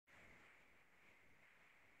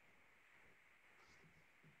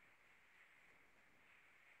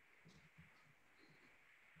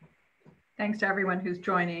Thanks to everyone who's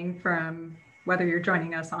joining from whether you're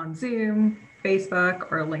joining us on Zoom,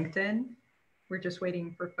 Facebook, or LinkedIn. We're just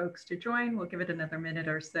waiting for folks to join. We'll give it another minute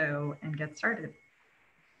or so and get started.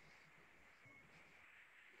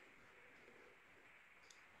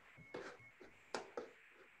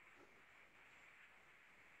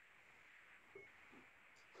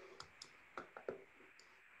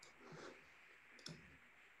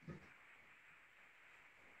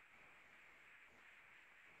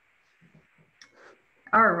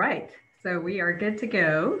 All right, so we are good to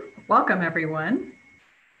go. Welcome, everyone.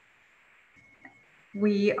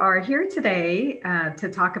 We are here today to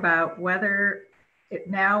talk about whether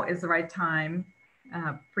now is the right time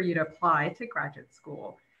for you to apply to graduate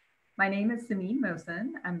school. My name is Simeen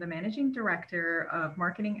Mohsen. I'm the Managing Director of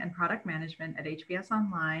Marketing and Product Management at HBS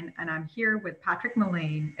Online, and I'm here with Patrick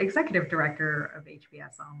Mullane, Executive Director of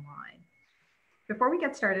HBS Online. Before we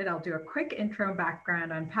get started, I'll do a quick intro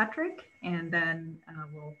background on Patrick, and then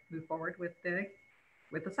we'll move forward with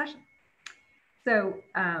the session. So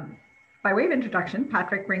by way of introduction,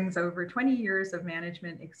 Patrick brings over 20 years of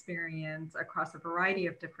management experience across a variety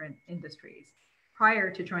of different industries.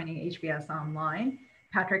 Prior to joining HBS Online,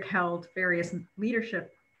 Patrick held various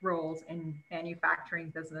leadership roles in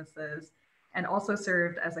manufacturing businesses and also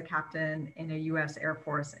served as a captain in a US Air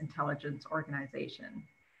Force intelligence organization.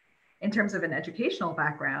 In terms of an educational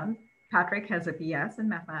background, Patrick has a BS in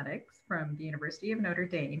mathematics from the University of Notre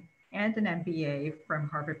Dame and an MBA from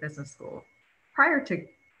Harvard Business School. Prior to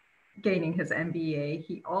gaining his MBA,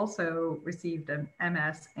 he also received an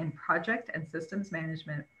MS in Project and Systems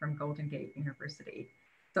Management from Golden Gate University.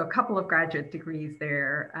 So a couple of graduate degrees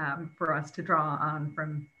there for us to draw on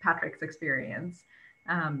from Patrick's experience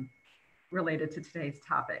related to today's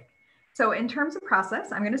topic. So in terms of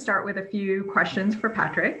process, I'm going to start with a few questions for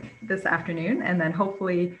Patrick this afternoon, and then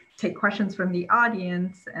hopefully take questions from the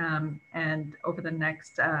audience. And over the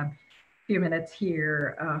next few minutes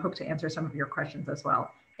here, hope to answer some of your questions as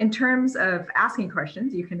well. In terms of asking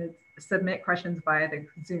questions, you can submit questions via the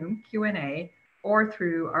Zoom Q&A or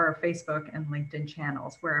through our Facebook and LinkedIn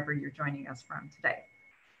channels, wherever you're joining us from today.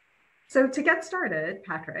 So to get started,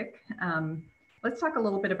 Patrick, let's talk a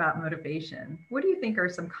little bit about motivation. What do you think are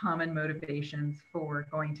some common motivations for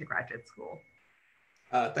going to graduate school?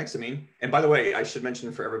 Thanks, Simeen. And by the way, I should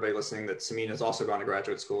mention for everybody listening that Simeen has also gone to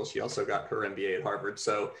graduate school. She also got her MBA at Harvard.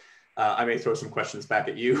 So I may throw some questions back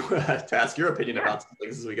at you to ask your opinion about some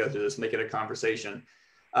things as we go through this, make it a conversation.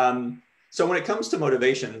 So when it comes to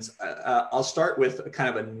motivations, I'll start with kind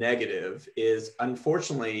of a negative is,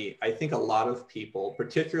 unfortunately, I think a lot of people,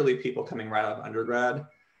 particularly people coming right out of undergrad,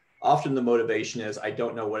 often the motivation is, I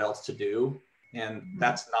don't know what else to do. And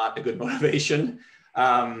that's not a good motivation.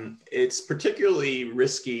 It's particularly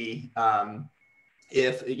risky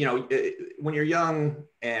if, you know, when you're young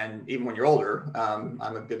and even when you're older,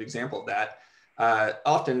 I'm a good example of that.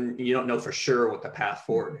 Often you don't know for sure what the path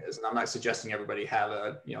forward is. And I'm not suggesting everybody have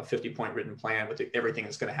a 50-point written plan with everything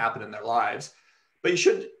that's going to happen in their lives. But you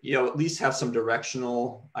should, at least have some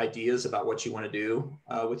directional ideas about what you want to do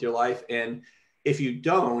with your life. And if you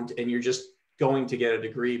don't, and you're just going to get a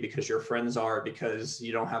degree because your friends are, because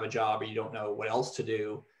you don't have a job or you don't know what else to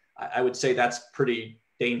do, I would say that's pretty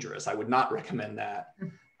dangerous. I would not recommend that.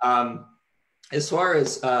 As far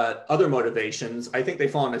as other motivations, I think they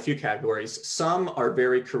fall in a few categories. Some are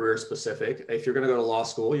very career specific. If you're going to go to law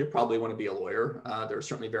school, you probably want to be a lawyer. There are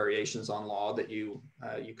certainly variations on law that you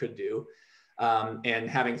could do. And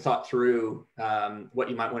having thought through what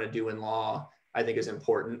you might want to do in law, I think is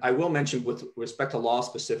important. I will mention with respect to law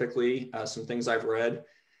specifically, some things I've read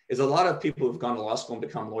is a lot of people who've gone to law school and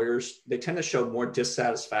become lawyers, they tend to show more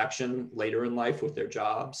dissatisfaction later in life with their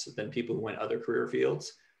jobs than people who went other career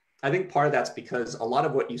fields. I think part of that's because a lot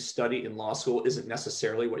of what you study in law school isn't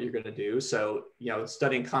necessarily what you're going to do. So,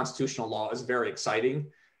 studying constitutional law is very exciting,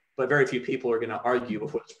 but very few people are going to argue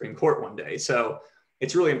before the Supreme Court one day. So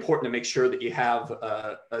it's really important to make sure that you have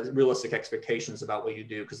realistic expectations about what you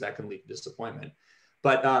do, because that can lead to disappointment.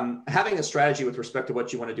 But having a strategy with respect to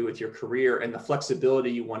what you want to do with your career and the flexibility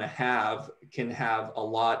you want to have can have a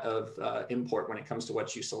lot of import when it comes to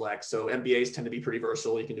what you select. So MBAs tend to be pretty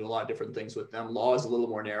versatile. You can do a lot of different things with them. Law is a little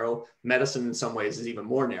more narrow. Medicine in some ways is even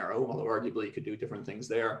more narrow, although arguably you could do different things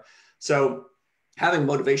there. So having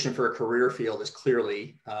motivation for a career field is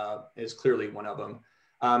clearly one of them.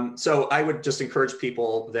 So I would just encourage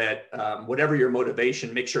people that whatever your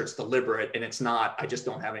motivation, make sure it's deliberate and it's not, I just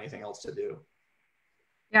don't have anything else to do.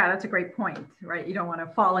 Yeah, that's a great point, right? You don't want to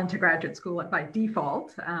fall into graduate school by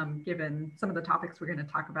default, given some of the topics we're going to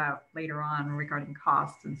talk about later on regarding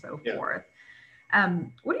costs and so forth.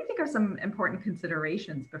 What do you think are some important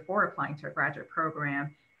considerations before applying to a graduate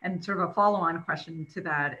program? And sort of a follow-on question to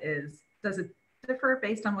that is, does it differ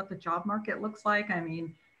based on what the job market looks like? I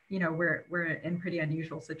mean, we're in pretty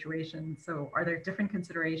unusual situations. So are there different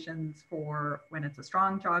considerations for when it's a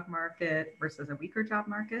strong job market versus a weaker job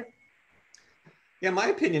market? Yeah, my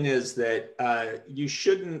opinion is that you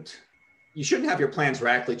shouldn't have your plans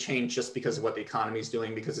radically change just because of what the economy is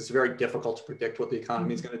doing, because it's very difficult to predict what the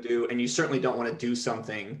economy is going to do. And you certainly don't want to do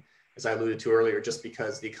something, as I alluded to earlier, just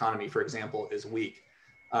because the economy, for example, is weak.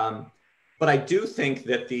 But I do think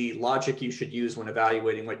that the logic you should use when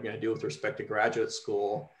evaluating what you're going to do with respect to graduate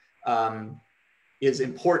school is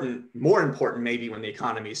important, more important maybe when the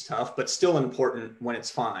economy is tough, but still important when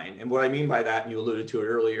it's fine. And what I mean by that, and you alluded to it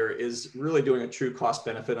earlier, is really doing a true cost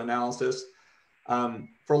benefit analysis.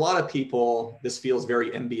 For a lot of people, this feels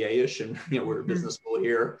very MBA-ish, and we're a business school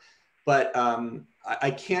here, but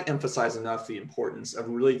I can't emphasize enough the importance of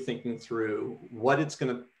really thinking through what it's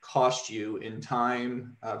going to cost you in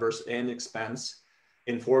time versus and expense,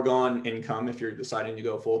 in foregone income if you're deciding to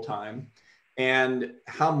go full time, and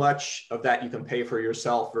how much of that you can pay for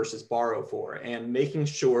yourself versus borrow for, and making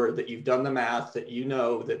sure that you've done the math, that you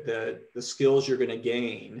know that the skills you're going to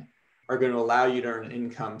gain are going to allow you to earn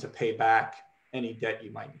income to pay back any debt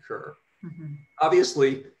you might incur.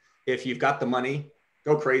 Obviously, if you've got the money,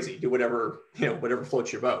 go crazy, do whatever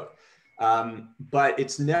floats your boat. But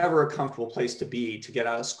it's never a comfortable place to be, to get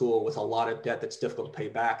out of school with a lot of debt that's difficult to pay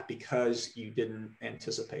back because you didn't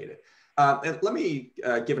anticipate it. And let me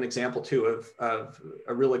give an example too of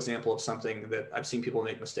a real example of something that I've seen people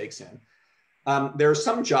make mistakes in. There are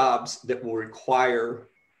some jobs that will require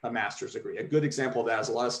a master's degree. A good example of that is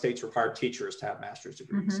a lot of states require teachers to have master's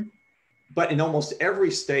degrees. But in almost every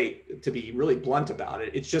state, to be really blunt about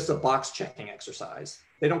it, it's just a box checking exercise.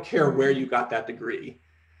 They don't care where you got that degree.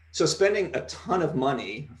 So spending a ton of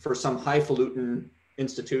money for some highfalutin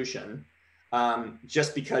institution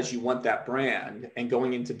just because you want that brand and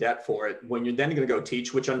going into debt for it, when you're then going to go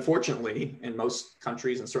teach, which unfortunately in most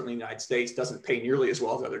countries and certainly in the United States doesn't pay nearly as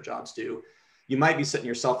well as other jobs do, you might be setting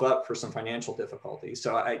yourself up for some financial difficulty.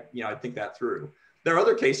 So I think that through. There are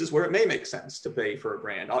other cases where it may make sense to pay for a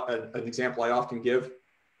brand. An example I often give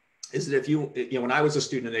is that if when I was a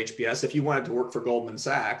student at HBS, if you wanted to work for Goldman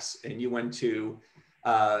Sachs and you went to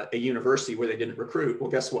a university where they didn't recruit,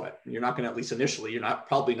 well, guess what? You're not going to, at least initially, you're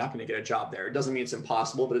probably not going to get a job there. It doesn't mean it's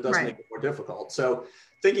impossible, but it does make it more difficult. So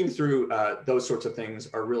thinking through those sorts of things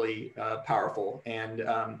are really powerful. And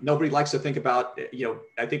nobody likes to think about,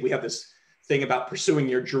 I think we have this thing about pursuing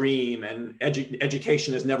your dream, and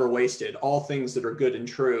education is never wasted, all things that are good and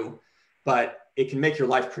true, but it can make your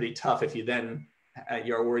life pretty tough if you then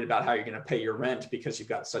you're worried about how you're going to pay your rent because you've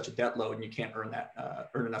got such a debt load and you can't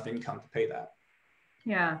earn enough income to pay that.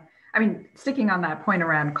 Yeah. I mean, sticking on that point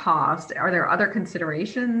around cost, are there other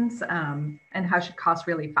considerations and how should cost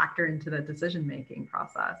really factor into the decision-making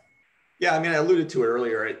process? Yeah, I mean, I alluded to it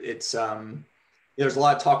earlier. It's there's a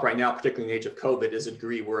lot of talk right now, particularly in the age of COVID, is a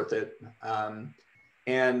degree worth it?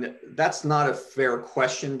 And that's not a fair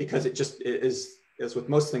question, because it just is, as with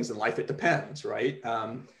most things in life, it depends, right?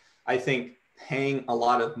 I think paying a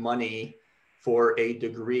lot of money for a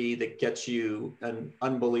degree that gets you an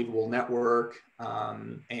unbelievable network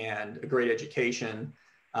and a great education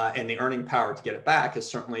and the earning power to get it back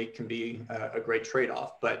certainly can be a great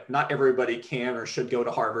trade-off. But not everybody can or should go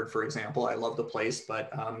to Harvard, for example. I love the place,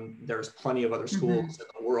 but there's plenty of other schools in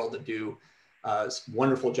the world that do a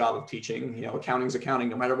wonderful job of teaching. Accounting's accounting,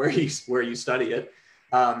 no matter where you study it.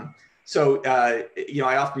 So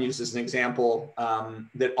I often use as an example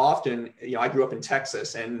that often, I grew up in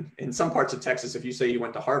Texas, and in some parts of Texas, if you say you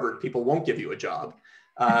went to Harvard, people won't give you a job.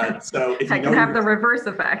 So if that can have the reverse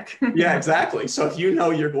effect. Yeah, exactly. So if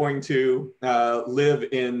you're going to live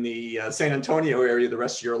in the San Antonio area the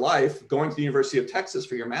rest of your life, going to the University of Texas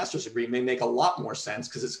for your master's degree may make a lot more sense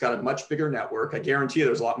because it's got a much bigger network. I guarantee you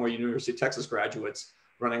there's a lot more University of Texas graduates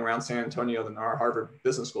running around San Antonio than there are Harvard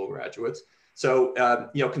Business School graduates. So,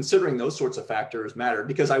 considering those sorts of factors matter,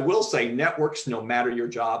 because I will say networks, no matter your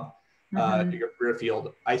job, your career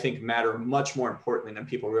field, I think matter much more importantly than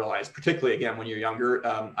people realize, particularly again, when you're younger.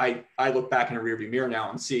 I look back in a rearview mirror now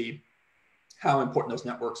and see how important those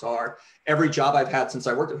networks are. Every job I've had since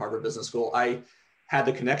I worked at Harvard Business School, I had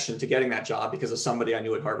the connection to getting that job because of somebody I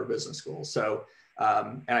knew at Harvard Business School. So,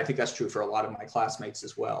 and I think that's true for a lot of my classmates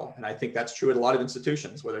as well. And I think that's true at a lot of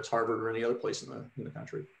institutions, whether it's Harvard or any other place in the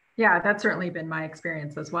country. Yeah, that's certainly been my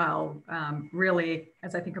experience as well. Really,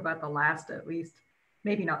 as I think about the last, at least,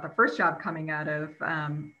 maybe not the first job coming out of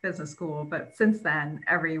business school, but since then,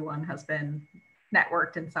 everyone has been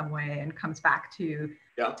networked in some way and comes back to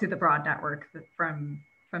the broad network from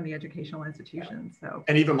from the educational institutions. So,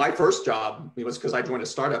 and even my first job was because I joined a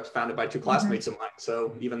startup founded by two classmates of mine.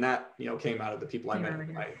 So even that, came out of the people I met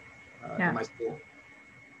in my school.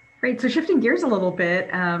 Great. So shifting gears a little bit,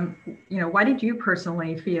 why did you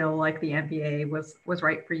personally feel like the MBA was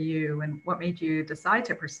right for you, and what made you decide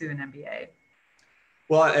to pursue an MBA?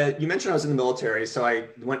 Well, you mentioned I was in the military, so I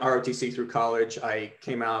went ROTC through college. I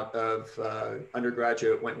came out of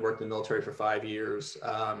undergraduate, went and worked in the military for 5 years,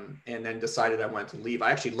 and then decided I wanted to leave.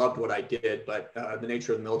 I actually loved what I did, but the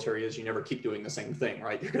nature of the military is you never keep doing the same thing,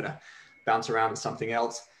 right? You're going to bounce around to something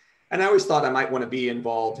else. And I always thought I might want to be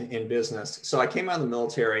involved in business. So I came out of the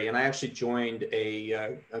military and I actually joined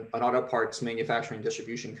an auto parts manufacturing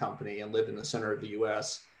distribution company and lived in the center of the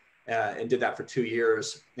US and did that for 2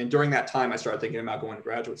 years. And during that time, I started thinking about going to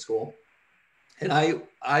graduate school. And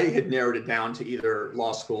I had narrowed it down to either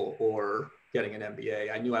law school or getting an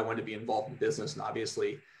MBA. I knew I wanted to be involved in business, and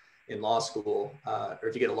obviously in law school, or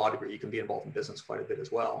if you get a law degree, you can be involved in business quite a bit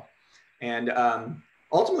as well. And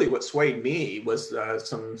ultimately, what swayed me was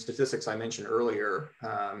some statistics I mentioned earlier,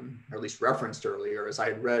 or at least referenced earlier, as I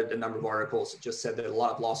had read a number of articles that just said that a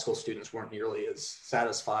lot of law school students weren't nearly as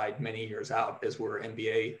satisfied many years out as were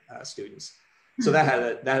MBA students. So that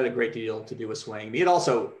had a great deal to do with swaying me. It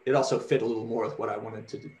also fit a little more with what I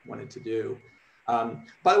wanted to do.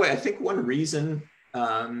 By the way, I think one reason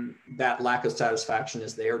that lack of satisfaction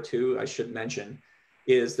is there too, I should mention,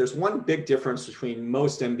 is there's one big difference between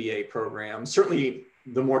most MBA programs, certainly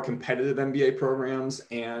the more competitive MBA programs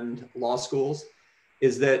and law schools,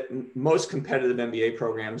 is that most competitive MBA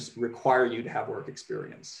programs require you to have work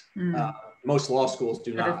experience. Most law schools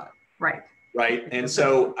do not. Right. And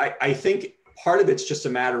so I think part of it's just a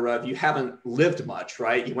matter of you haven't lived much,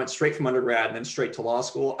 right? You went straight from undergrad and then straight to law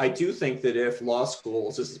school. I do think that if law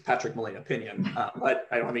schools, this is Patrick Mullane opinion, but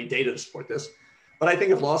I don't have any data to support this, but I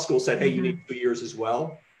think if law school said, hey, you need 2 years as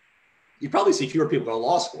well, you'd probably see fewer people go to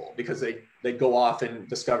law school because they go off and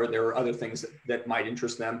discover there are other things that might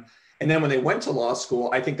interest them. And then when they went to law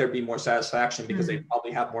school, I think there'd be more satisfaction because they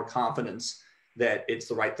probably have more confidence that it's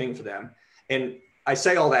the right thing for them. And I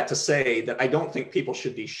say all that to say that I don't think people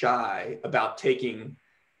should be shy about taking,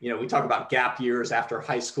 we talk about gap years after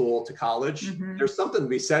high school to college. There's something to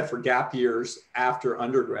be said for gap years after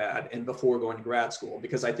undergrad and before going to grad school,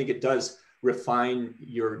 because I think it does refine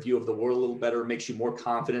your view of the world a little better, makes you more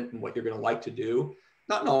confident in what you're going to like to do.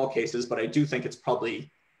 Not in all cases, but I do think it's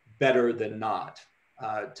probably better than not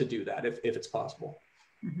to do that if it's possible.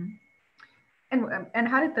 And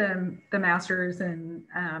how did the master's in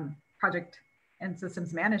project and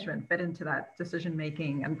systems management fit into that decision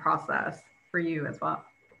making and process for you as well?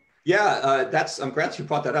 Yeah, I'm glad you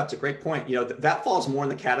brought that up. It's a great point. That falls more in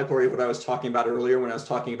the category of what I was talking about earlier when I was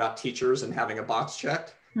talking about teachers and having a box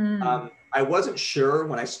checked. I wasn't sure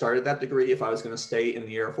when I started that degree if I was going to stay in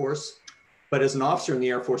the Air Force, but as an officer in the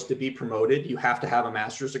Air Force, to be promoted, you have to have a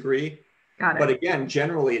master's degree. But again,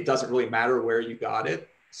 generally, it doesn't really matter where you got it.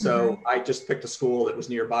 So I just picked a school that was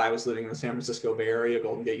nearby. I was living in the San Francisco Bay Area.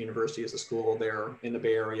 Golden Gate University is a school there in the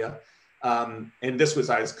Bay Area. And this was,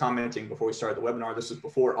 I was commenting before we started the webinar, this was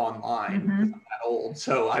before online, because I'm that old.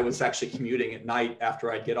 So I was actually commuting at night after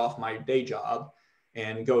I'd get off my day job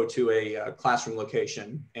and go to a classroom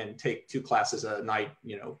location and take 2 classes a night,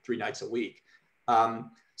 3 nights a week.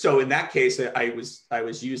 So in that case, I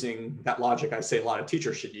was using that logic I say a lot of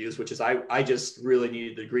teachers should use, which is I just really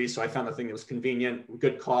needed the degree. So I found the thing that was convenient,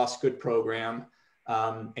 good cost, good program,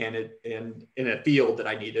 and in a field that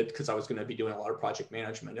I needed, because I was going to be doing a lot of project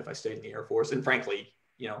management if I stayed in the Air Force. And frankly,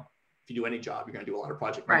 if you do any job, you're going to do a lot of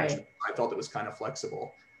project management. I felt it was kind of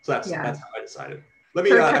flexible. So that's how I decided. Let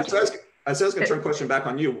me, I was going to turn the question back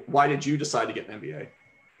on you. Why did you decide to get an MBA?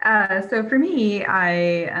 So for me,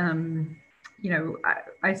 I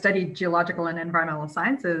studied geological and environmental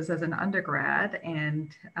sciences as an undergrad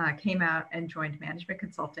and came out and joined management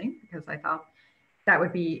consulting because I thought that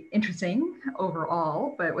would be interesting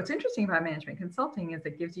overall. But what's interesting about management consulting is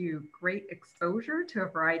it gives you great exposure to a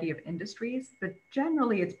variety of industries, but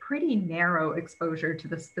generally it's pretty narrow exposure to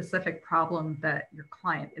the specific problem that your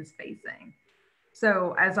client is facing.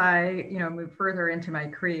 So as I, moved further into my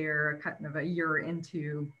career, kind of a year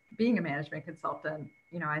into being a management consultant,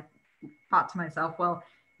 I thought to myself, well,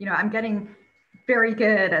 I'm getting very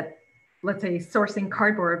good at, let's say, sourcing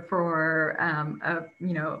cardboard for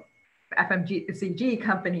FMCG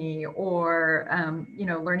company, or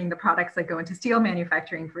learning the products that go into steel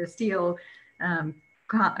manufacturing for a steel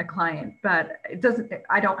a client. But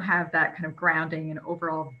I don't have that kind of grounding and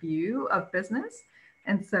overall view of business.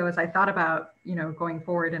 And so as I thought about, going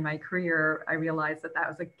forward in my career, I realized that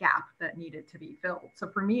was a gap that needed to be filled. So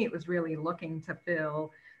for me, it was really looking to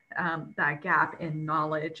fill that gap in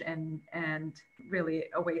knowledge and really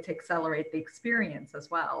a way to accelerate the experience as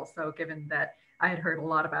well. So given that I had heard a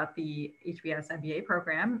lot about the HBS MBA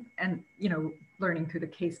program and, learning through the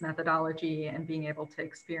case methodology and being able to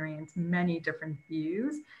experience many different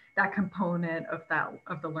views, that component of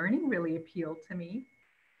the learning really appealed to me.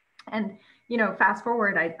 And, fast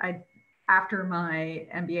forward, I after my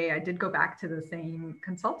MBA, I did go back to the same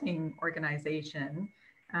consulting organization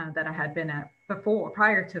that I had been at before,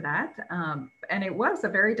 prior to that. And it was a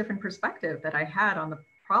very different perspective that I had on the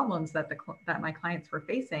problems that my clients were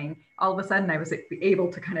facing. All of a sudden, I was able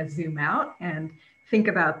to kind of zoom out and think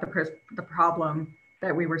about the problem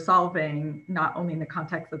that we were solving, not only in the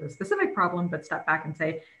context of the specific problem, but step back and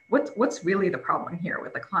say, what's really the problem here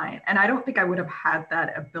with the client? And I don't think I would have had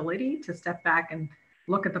that ability to step back and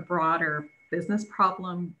look at the broader business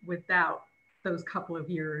problem without those couple of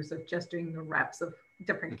years of just doing the reps of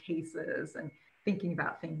different cases and thinking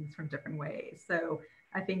about things from different ways. So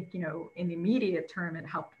I think, in the immediate term, it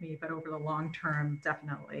helped me, but over the long term,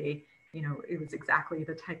 definitely, it was exactly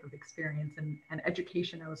the type of experience and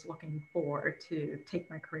education I was looking for to take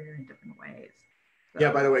my career in different ways. So.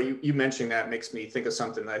 Yeah, by the way, you mentioning that makes me think of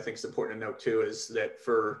something that I think is important to note too, is that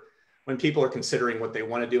for when people are considering what they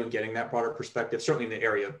want to do and getting that broader perspective, certainly in the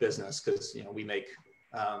area of business, because, we make,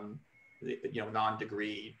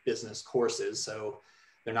 non-degree business courses, so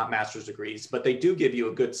they're not master's degrees, but they do give you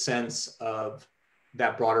a good sense of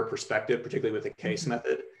that broader perspective, particularly with the case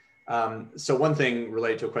method. So one thing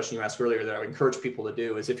related to a question you asked earlier that I would encourage people to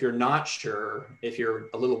do is if you're not sure, if you're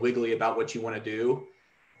a little wiggly about what you want to do,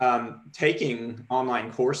 taking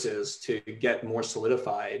online courses to get more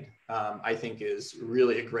solidified, I think is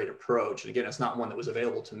really a great approach. And again, it's not one that was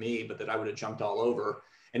available to me, but that I would have jumped all over.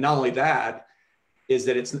 And not only that, is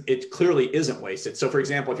that it clearly isn't wasted. So for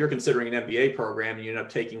example, if you're considering an MBA program and you end up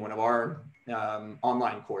taking one of our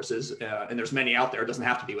online courses, and there's many out there, it doesn't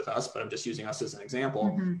have to be with us, but I'm just using us as an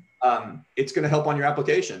example. It's going to help on your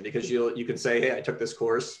application because you can say, hey, I took this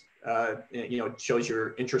course. It shows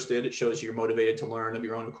you're interested. It shows you're motivated to learn of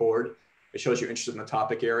your own accord. It shows you're interested in the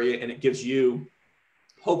topic area, and it gives you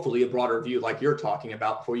hopefully a broader view like you're talking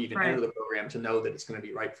about before you even enter the program to know that it's going to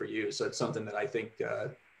be right for you. So it's something that I think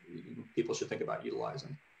people should think about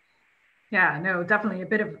utilizing. Yeah, no, definitely a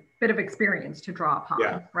bit of experience to draw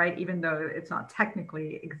upon, right? Even though it's not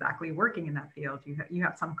technically exactly working in that field, you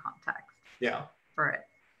have some context for it.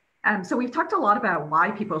 So we've talked a lot about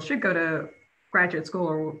why people should go to graduate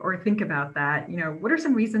school or think about that. What are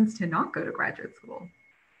some reasons to not go to graduate school?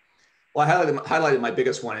 Well, I highlighted my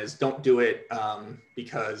biggest one is don't do it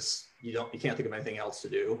because you can't think of anything else to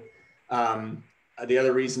do. The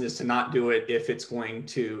other reason is to not do it if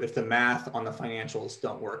if the math on the financials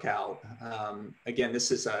don't work out. Again,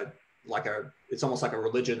 this is it's almost like a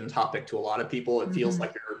religion topic to a lot of people. It feels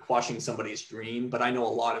like you're quashing somebody's dream, but I know a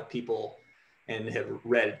lot of people and have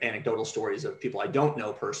read anecdotal stories of people I don't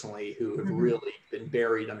know personally who have really been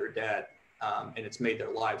buried under debt. And it's made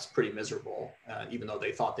their lives pretty miserable, even though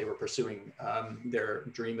they thought they were pursuing their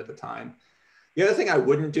dream at the time. The other thing I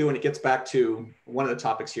wouldn't do, and it gets back to one of the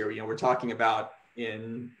topics here, we're talking about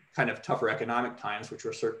in kind of tougher economic times, which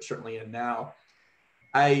we're certainly in now.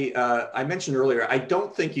 I mentioned earlier, I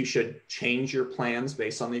don't think you should change your plans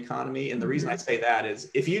based on the economy. And the reason I say that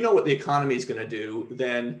is if you know what the economy is going to do,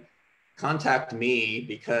 then contact me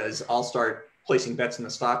because I'll start placing bets in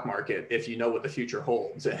the stock market if you know what the future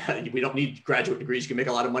holds. We don't need graduate degrees. You can make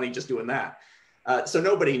a lot of money just doing that. So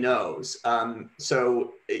nobody knows. That's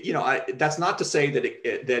not to say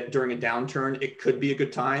that that during a downturn, it could be a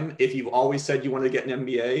good time. If you've always said you wanted to get an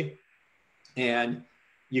MBA and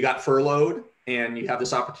you got furloughed and you have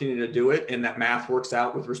this opportunity to do it and that math works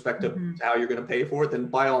out with respect to how you're going to pay for it, then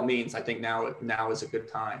by all means, I think now is a good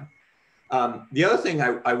time. The other thing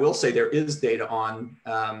I will say there is data on,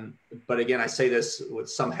 but again, I say this with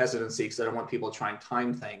some hesitancy because I don't want people to try and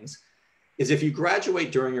time things, is if you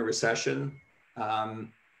graduate during a recession,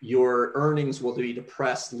 your earnings will be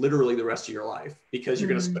depressed literally the rest of your life because you're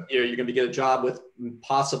going to get a job with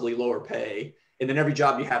possibly lower pay. And then every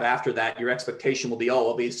job you have after that, your expectation will be,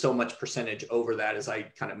 I'll be so much percentage over that as I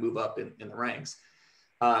kind of move up in the ranks.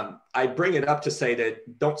 I bring it up to say that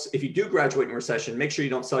if you do graduate in recession, make sure you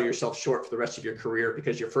don't sell yourself short for the rest of your career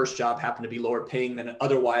because your first job happened to be lower paying than it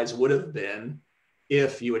otherwise would have been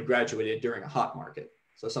if you had graduated during a hot market.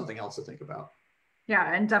 So something else to think about.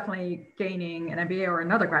 Yeah, and definitely gaining an MBA or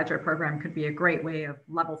another graduate program could be a great way of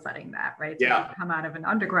level setting that, right? So you come out of an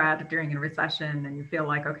undergrad during a recession and you feel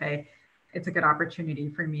like, okay, it's a good opportunity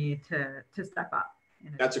for me to step up.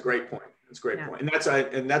 That's a great point. That's a great point.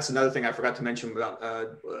 And that's another thing I forgot to mention about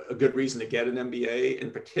a good reason to get an MBA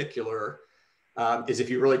in particular. is if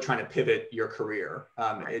you're really trying to pivot your career.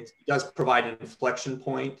 It does provide an inflection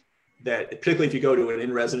point that, particularly if you go to an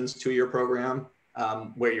in-residence 2-year program,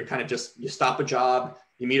 where you're kind of you stop a job,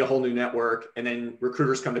 you meet a whole new network, and then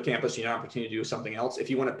recruiters come to campus, you have an opportunity to do something else. If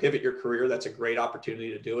you want to pivot your career, that's a great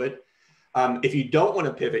opportunity to do it. If you don't want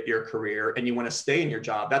to pivot your career and you want to stay in your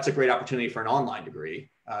job, that's a great opportunity for an online degree,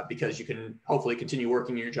 because you can hopefully continue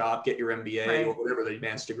working in your job, get your MBA Right. or whatever the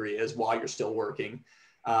advanced degree is while you're still working,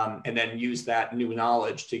 and then use that new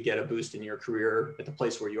knowledge to get a boost in your career at the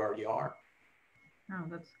place where you already are. Oh,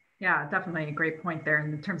 yeah, definitely a great point there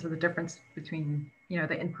in terms of the difference between,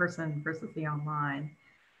 the in-person versus the online.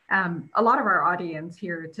 A lot of our audience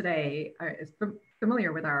here today is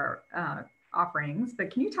familiar with our offerings,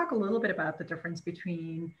 but can you talk a little bit about the difference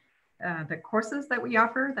between the courses that we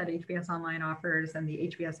offer, that HBS Online offers, and the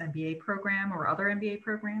HBS MBA program or other MBA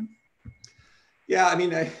programs? Yeah, I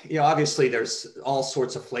mean, obviously there's all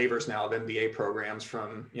sorts of flavors now of MBA programs,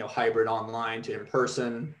 from, hybrid online to in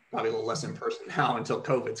person, probably a little less in person now until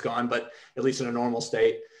COVID's gone, but at least in a normal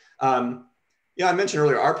state. I mentioned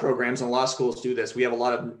earlier, our programs, and a lot of schools do this. We have a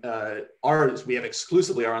lot of we have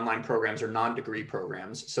exclusively our online programs are non-degree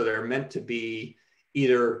programs. So they're meant to be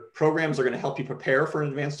either programs that are going to help you prepare for an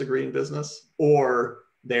advanced degree in business, or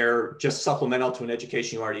they're just supplemental to an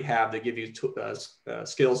education you already have that give you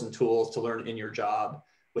skills and tools to learn in your job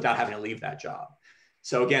without having to leave that job.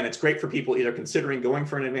 So again, it's great for people either considering going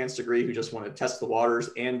for an advanced degree who just want to test the waters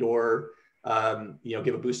and or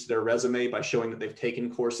give a boost to their resume by showing that they've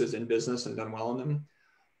taken courses in business and done well in them.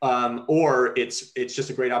 Or it's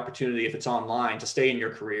just a great opportunity, if it's online, to stay in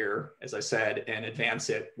your career, as I said, and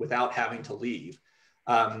advance it without having to leave.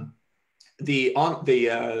 At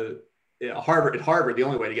Harvard, the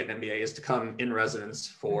only way to get an MBA is to come in residence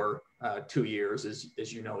for 2 years,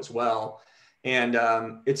 as you know as well. And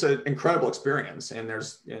it's an incredible experience. And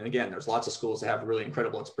there's lots of schools that have really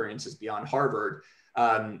incredible experiences beyond Harvard.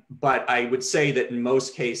 But I would say that in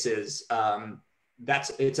most cases,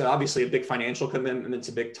 it's obviously a big financial commitment. It's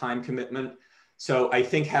a big time commitment. So I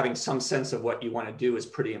think having some sense of what you want to do is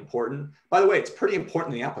pretty important. By the way, it's pretty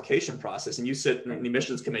important in the application process. And you sit in the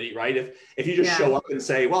admissions committee, right? If you just show up and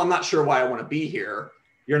say, well, I'm not sure why I want to be here,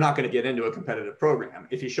 you're not going to get into a competitive program.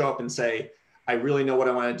 If you show up and say, I really know what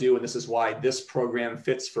I want to do, and this is why this program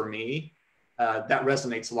fits for me, that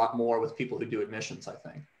resonates a lot more with people who do admissions, I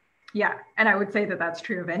think. Yeah, and I would say that that's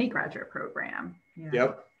true of any graduate program,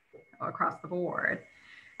 Yep. across the board.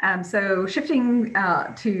 So shifting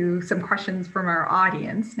to some questions from our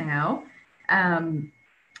audience now. How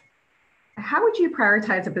would you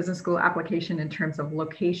prioritize a business school application in terms of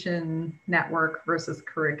location, network versus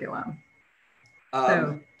curriculum?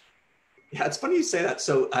 Yeah, it's funny you say that.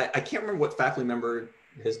 So I can't remember what faculty member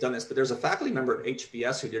has done this, but there's a faculty member at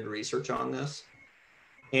HBS who did research on this.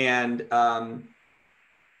 And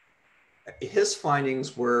his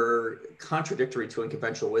findings were contradictory to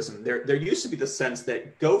conventional wisdom. There used to be the sense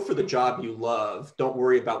that go for the job you love, don't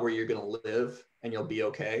worry about where you're going to live, and you'll be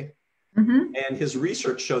okay. Mm-hmm. And his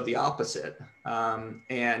research showed the opposite.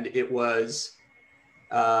 And it was,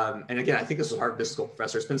 and again, I think this was a Harvard Business School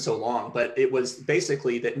professor, it's been so long, but it was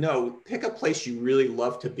basically that, no, pick a place you really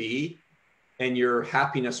love to be, and your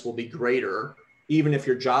happiness will be greater, even if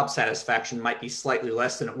your job satisfaction might be slightly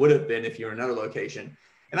less than it would have been if you're in another location.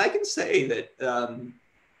 And I can say that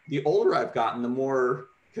the older I've gotten, the more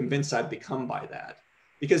convinced I've become by that.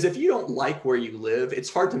 Because if you don't like where you live, it's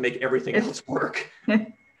hard to make everything else work.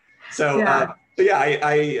 So, I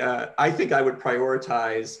think I would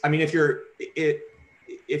prioritize. I mean, if you're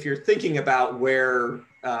thinking about where,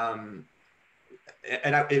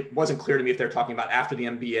 it wasn't clear to me if they're talking about after the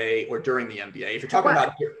MBA or during the MBA. If you're talking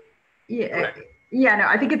about, no,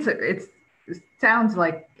 I think it sounds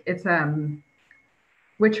like it's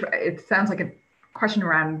it sounds like a question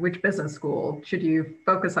around which business school should you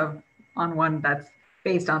focus on one that's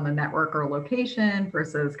based on the network or location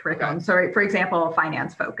versus curriculum. Okay. So for example,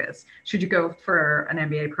 finance focus. Should you go for an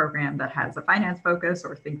MBA program that has a finance focus,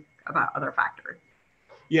 or think about other factors?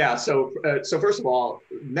 Yeah, so first of all,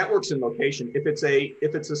 networks and location. If it's a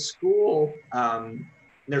school,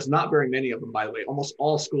 there's not very many of them, by the way. Almost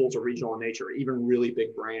all schools are regional in nature. Even really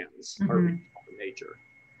big brands are regional in nature.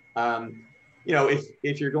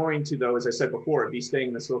 If you're going to, though, as I said before, be staying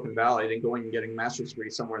in the Silicon Valley, then going and getting a master's degree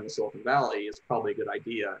somewhere in the Silicon Valley is probably a good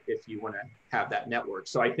idea if you want to have that network.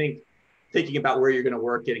 So I think thinking about where you're going to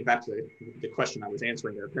work, getting back to the question I was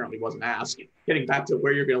answering there apparently wasn't asked, getting back to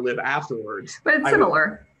where you're going to live afterwards. But it's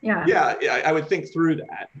similar. Yeah, I would think through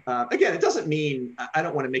that. Again, it doesn't mean, I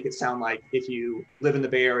don't want to make it sound like if you live in the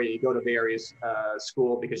Bay Area, you go to Bay Area's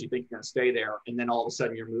school because you think you're going to stay there, and then all of a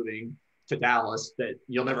sudden you're moving to Dallas that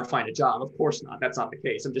you'll never find a job. Of course not. That's not the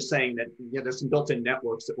case. I'm just saying that there's some built-in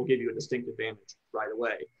networks that will give you a distinct advantage right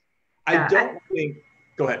away. I don't think,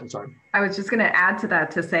 go ahead, I'm sorry. I was just going to add to that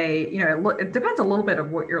to say, it depends a little bit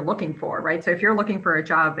of what you're looking for, right? So if you're looking for a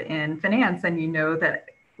job in finance and you know that,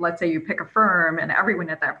 let's say you pick a firm and everyone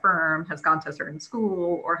at that firm has gone to a certain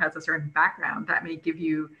school or has a certain background, that may give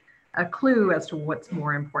you a clue as to what's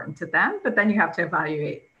more important to them. But then you have to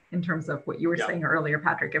evaluate in terms of what you were saying earlier,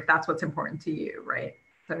 Patrick, if that's what's important to you, right?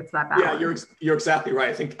 So it's that balance. Yeah, you're exactly right.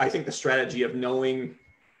 I think the strategy of knowing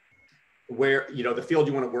where, the field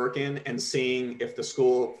you want to work in and seeing if the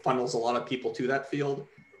school funnels a lot of people to that field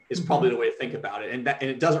is probably the way to think about it. And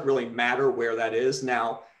it doesn't really matter where that is.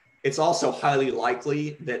 Now, it's also highly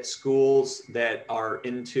likely that schools that are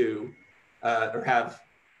into or have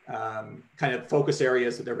kind of focus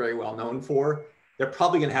areas that they're very well known for, they're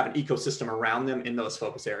probably going to have an ecosystem around them in those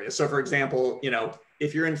focus areas. So for example,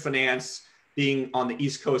 if you're in finance, being on the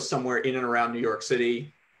East Coast somewhere in and around New York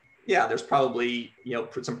City, yeah, there's probably,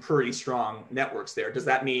 some pretty strong networks there. Does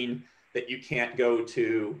that mean that you can't go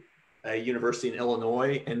to a university in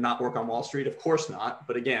Illinois and not work on Wall Street? Of course not.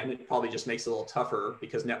 But again, it probably just makes it a little tougher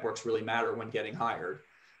because networks really matter when getting hired.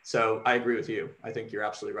 So I agree with you. I think you're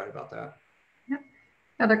absolutely right about that.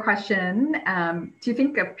 Another question: do you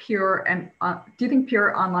think pure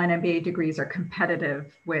online MBA degrees are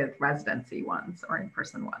competitive with residency ones or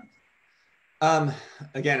in-person ones?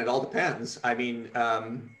 Again, it all depends. I mean,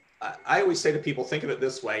 I always say to people, think of it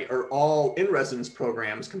this way: are all in-residence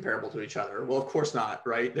programs comparable to each other? Well, of course not,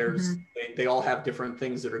 right? They all have different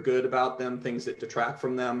things that are good about them, things that detract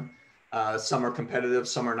from them. Some are competitive,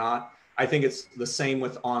 some are not. I think it's the same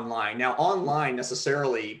with online. Now, online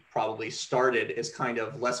necessarily probably started as kind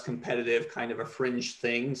of less competitive, kind of a fringe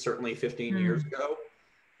thing, certainly 15 years ago.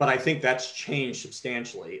 But I think that's changed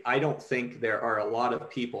substantially. I don't think there are a lot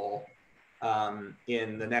of people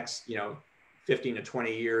in the next, 15 to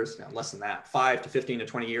 20 years, no, less than that, 5 to 15 to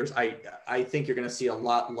 20 years. I think you're going to see a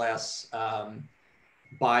lot less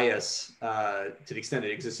bias to the extent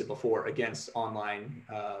it existed before against online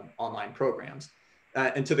programs.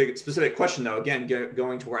 And to the specific question, though, again,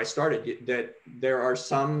 going to where I started, that there are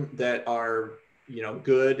some that are,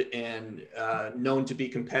 good and known to be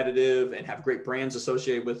competitive and have great brands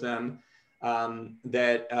associated with them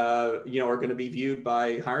that, are going to be viewed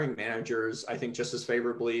by hiring managers, I think, just as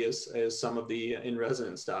favorably as some of the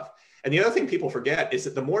in-residence stuff. And the other thing people forget is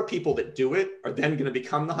that the more people that do it are then going to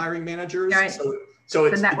become the hiring managers. Right. So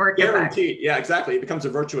it's effect. guaranteed. Yeah, exactly. It becomes a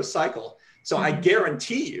virtuous cycle. So I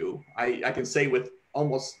guarantee you, I can say with I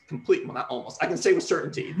can say with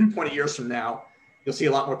certainty that 20 years from now, you'll see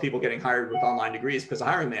a lot more people getting hired with online degrees because the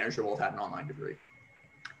hiring manager will have had an online degree.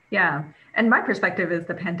 Yeah. And my perspective is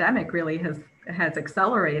the pandemic really has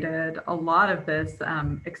accelerated a lot of this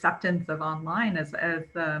acceptance of online as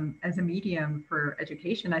a medium for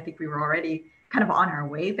education. I think we were already kind of on our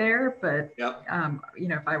way there, but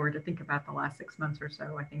if I were to think about the last 6 months or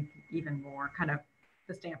so, I think even more kind of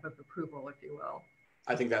the stamp of approval, if you will.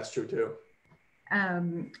 I think that's true too.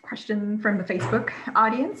 Question from the Facebook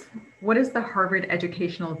audience: what is the Harvard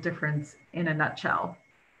educational difference in a nutshell?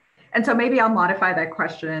 And so maybe I'll modify that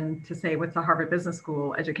question to say, what's the Harvard Business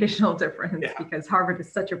School educational difference? Yeah. Because Harvard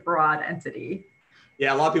is such a broad entity.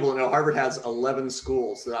 Yeah, a lot of people know Harvard has 11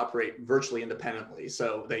 schools that operate virtually independently.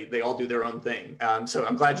 So they all do their own thing. So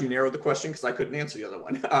I'm glad you narrowed the question because I couldn't answer the other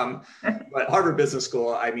one. But Harvard Business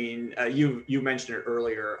School, I mean, you mentioned it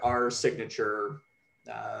earlier, our signature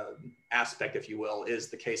aspect, if you will, is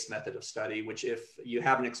the case method of study, which if you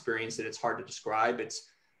haven't experienced it, it's hard to describe.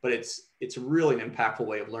 But it's really an impactful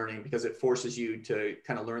way of learning because it forces you to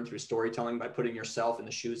kind of learn through storytelling by putting yourself in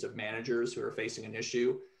the shoes of managers who are facing an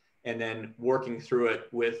issue and then working through it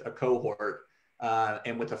with a cohort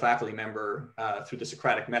and with a faculty member through the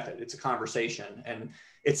Socratic method. It's a conversation and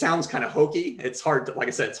it sounds kind of hokey. It's hard to, like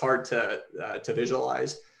I said, it's hard to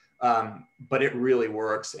visualize, but it really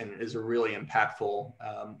works and is a really impactful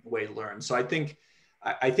way to learn. So I think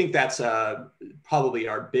that's probably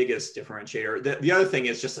our biggest differentiator. The other thing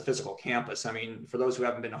is just the physical campus. I mean, for those who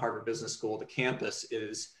haven't been to Harvard Business School, the campus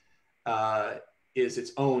is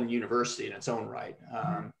its own university in its own right.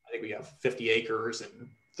 I think we have 50 acres and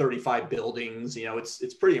 35 buildings.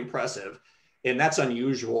 It's pretty impressive, and that's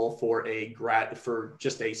unusual for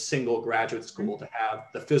just a single graduate school to have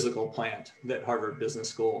the physical plant that Harvard Business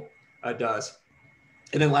School does.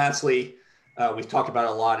 And then lastly, we've talked about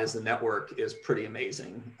a lot is the network is pretty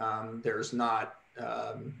amazing. There's not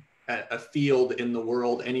a field in the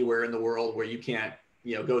world, anywhere in the world, where you can't,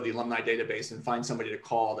 go to the alumni database and find somebody to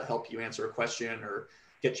call to help you answer a question or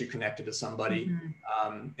get you connected to somebody.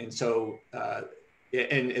 And so,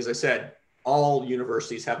 and as I said, all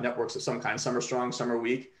universities have networks of some kind. Some are strong, some are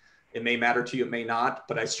weak. It may matter to you, it may not,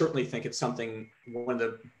 but I certainly think it's one of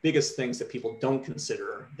the biggest things that people don't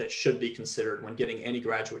consider that should be considered when getting any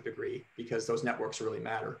graduate degree, because those networks really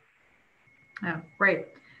matter. Oh, great.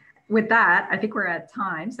 With that, I think we're at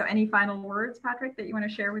time. So any final words, Patrick, that you want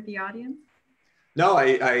to share with the audience? No,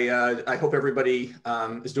 I hope everybody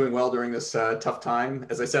is doing well during this tough time.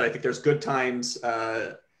 As I said, I think there's good times.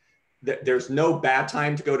 There's no bad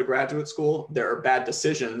time to go to graduate school. There are bad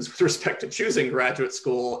decisions with respect to choosing graduate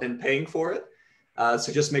school and paying for it.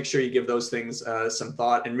 So just make sure you give those things some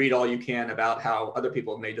thought and read all you can about how other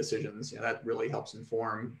people have made decisions. That really helps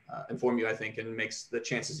inform you, I think, and makes the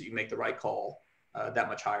chances that you make the right call that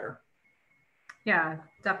much higher. Yeah,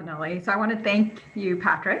 definitely. So I want to thank you,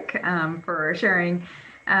 Patrick, for sharing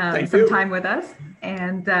some time with us.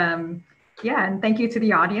 And yeah, and thank you to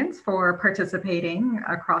the audience for participating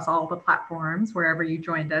across all the platforms, wherever you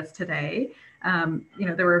joined us today.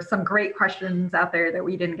 There were some great questions out there that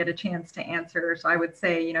we didn't get a chance to answer. So I would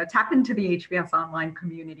say, tap into the HBS Online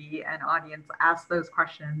community and audience, ask those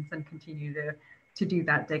questions and continue to do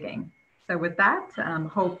that digging. So with that,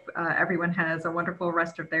 hope everyone has a wonderful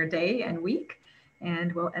rest of their day and week,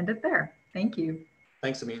 and we'll end it there. Thank you.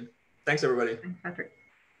 Thanks, Simeen. Thanks, everybody. Thanks, Patrick.